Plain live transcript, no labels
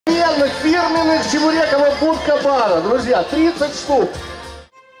самых фирменных чебуреков Будка Бара. Друзья, 30 штук.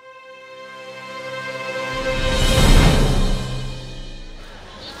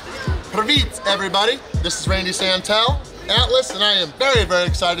 Привет, everybody. This is Randy Santel, Atlas, and I am very, very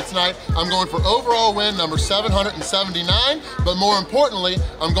excited tonight. I'm going for overall win number 779, but more importantly,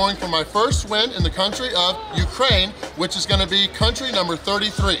 I'm going for my first win in the country of Ukraine, which is gonna be country number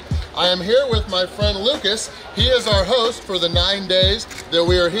 33. I am here with my friend Lucas. He is our host for the 9 days that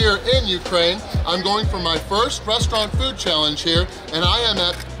we are here in Ukraine. I'm going for my first restaurant food challenge here, and I am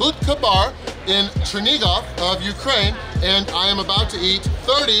at Buddka Bar in Chernihiv of Ukraine, and I am about to eat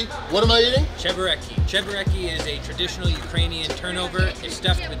 30, what am I eating? Chebureki. Chebureki is a traditional Ukrainian turnover. It's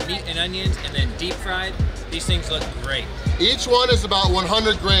stuffed with meat and onions and then deep fried. These things look great. Each one is about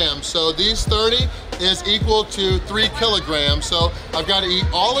 100 grams, so these 30 is equal to 3 kilograms. So I've got to eat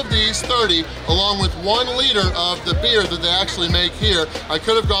all of these 30 along with 1 liter of the beer that they actually make here. I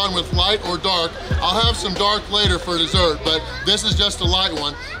could have gone with light or dark. I'll have some dark later for dessert, but this is just a light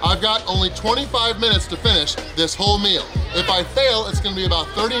one. I've got only 25 minutes to finish this whole meal. If I fail, it's gonna be about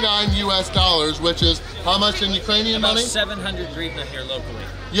 39 US dollars, which is how much in Ukrainian money? About 700 hryvnia here locally.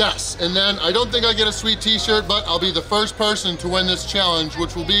 Yes, and then I don't think I get a sweet t-shirt, but I'll be the first person to win this challenge,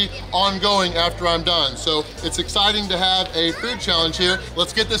 which will be ongoing after I'm done. So it's exciting to have a food challenge here.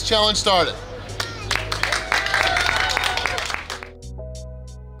 Let's get this challenge started.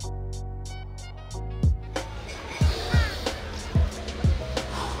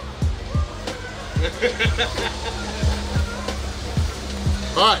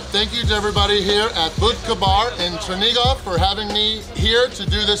 All right, thank you to everybody here at Buddka Bar in Chernihiv for having me here to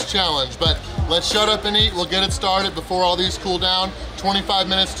do this challenge. But let's shut up and eat. We'll get it started before all these cool down. 25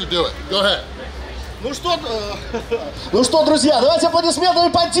 minutes to do it. Go ahead. Ну что, друзья, давайте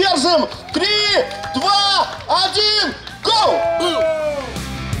аплодисментами поддержим. 3, 2, 1, go!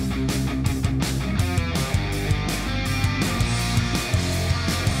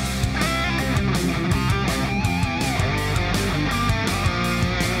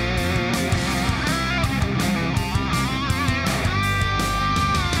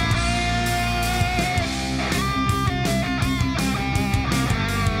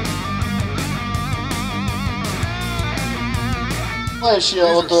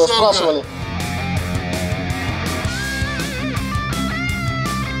 Вот спрашивали.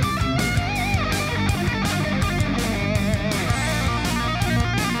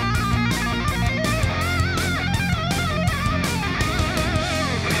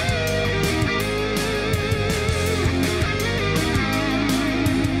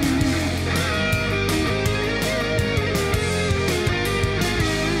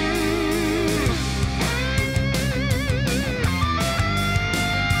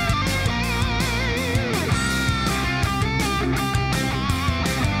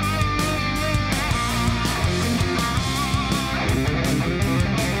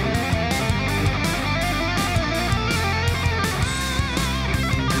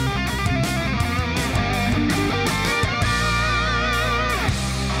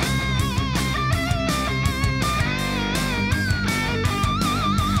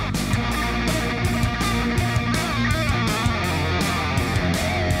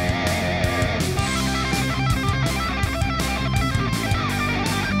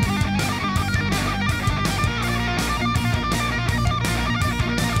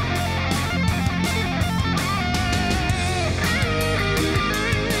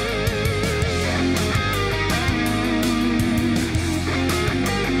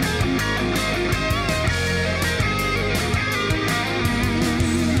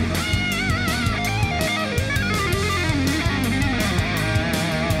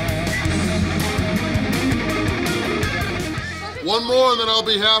 One more and then I'll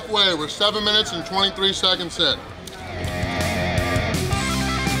be halfway. We're 7 minutes and 23 seconds in.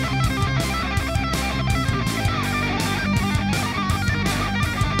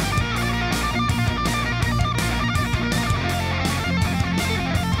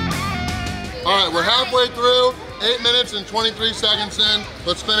 All right, we're halfway through, 8 minutes and 23 seconds in.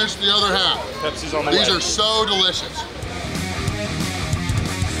 Let's finish the other half. Pepsi's on the way. These are so delicious.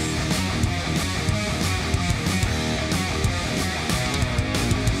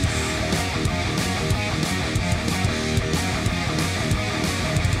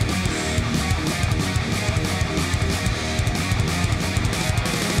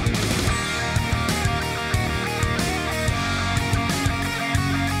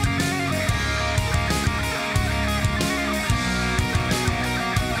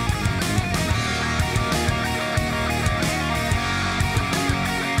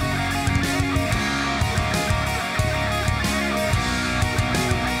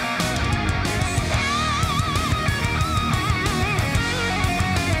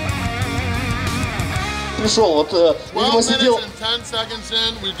 пришел. Вот, 12 видимо, сидел... minutes and 10 seconds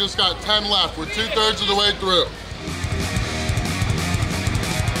in, we've just got 10 left. We're 2/3 of the way through.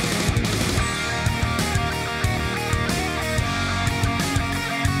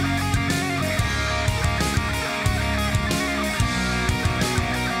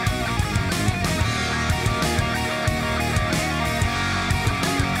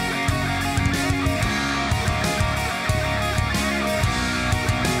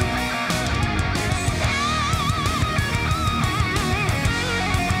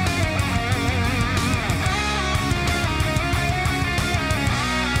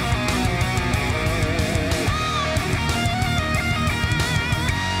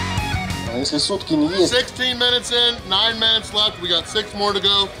 Если сутки не есть... 16 minutes in, 9 minutes left. We got 6 more to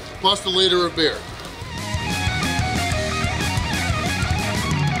go, plus the liter of beer.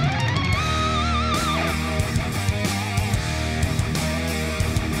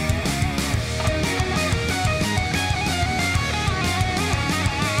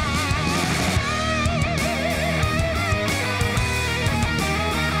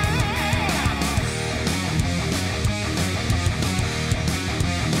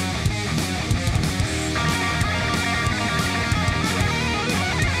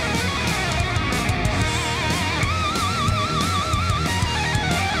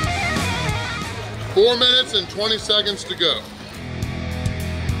 Four minutes and 20 seconds to go.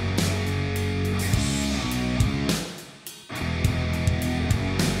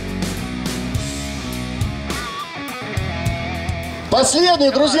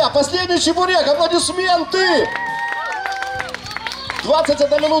 Последний, друзья, последний чебурек, аплодисменты!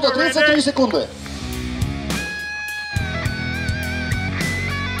 21 минута, 33 секунды.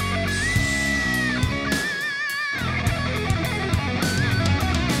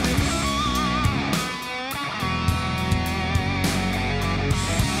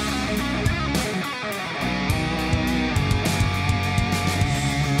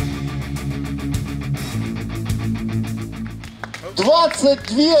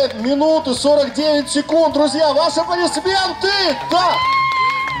 «22 минуты 49 секунд, друзья, ваши аплодисменты, да!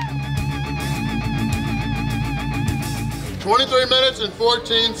 23 minutes and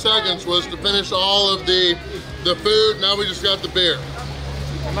 14 seconds was to finish all of the food. Now we just got the beer.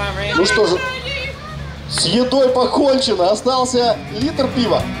 Come on, Randy. Ну что же, с едой покончено, остался литр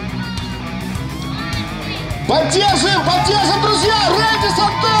пива. Поддержим, поддержим, друзья, Рэнди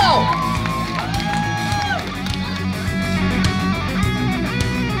Сантел!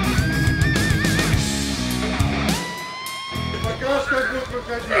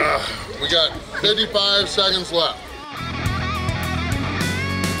 We got 55 seconds left.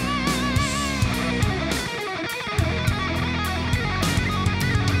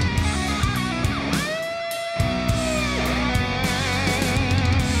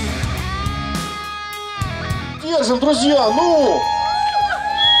 Держим, друзья, ну!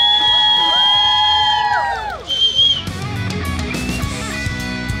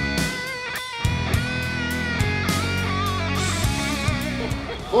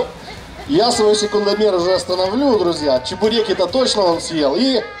 Я свой секундомер уже остановлю, друзья. Чебуреки-то точно он съел.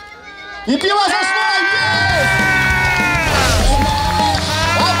 И пиво зашло! Есть!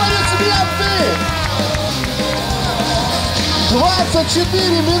 Аплодисменты!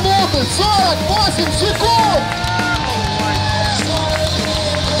 24 минуты 48 секунд!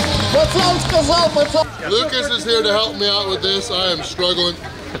 Пацан сказал, пацан. Lucas is here to help me out with this. I am struggling.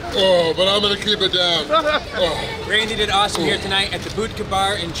 Oh, but I'm gonna keep it down. Oh. Randy did awesome here tonight at the Buddka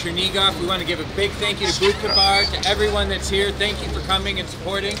Bar in Chernihiv. We want to give a big thank you to Buddka Bar, to everyone that's here. Thank you for coming and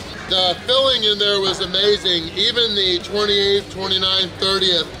supporting. The filling in there was amazing. Even the 28th, 29th,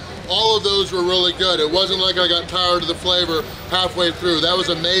 30th, all of those were really good. It wasn't like I got tired of the flavor halfway through. That was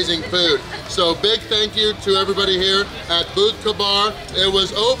amazing food. So big thank you to everybody here at Buddka Bar. It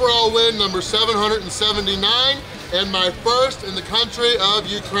was overall win number 779. And my first in the country of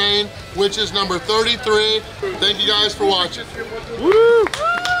Ukraine, which is number 33. Thank you guys for watching.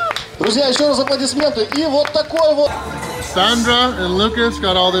 Друзья, еще раз аплодисменты. И вот такой вот. Sandra and Lucas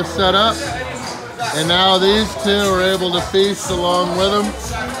got all this set up. And now these two are able to feast along with them.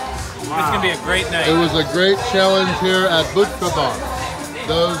 It's going to be a great night. It was a great challenge here at Buddka Bar.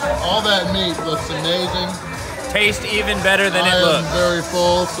 All that meat looks amazing. Tastes even better than it I looks. am very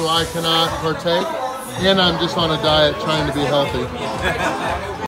full, so I cannot partake. And I'm just on a diet trying to be healthy.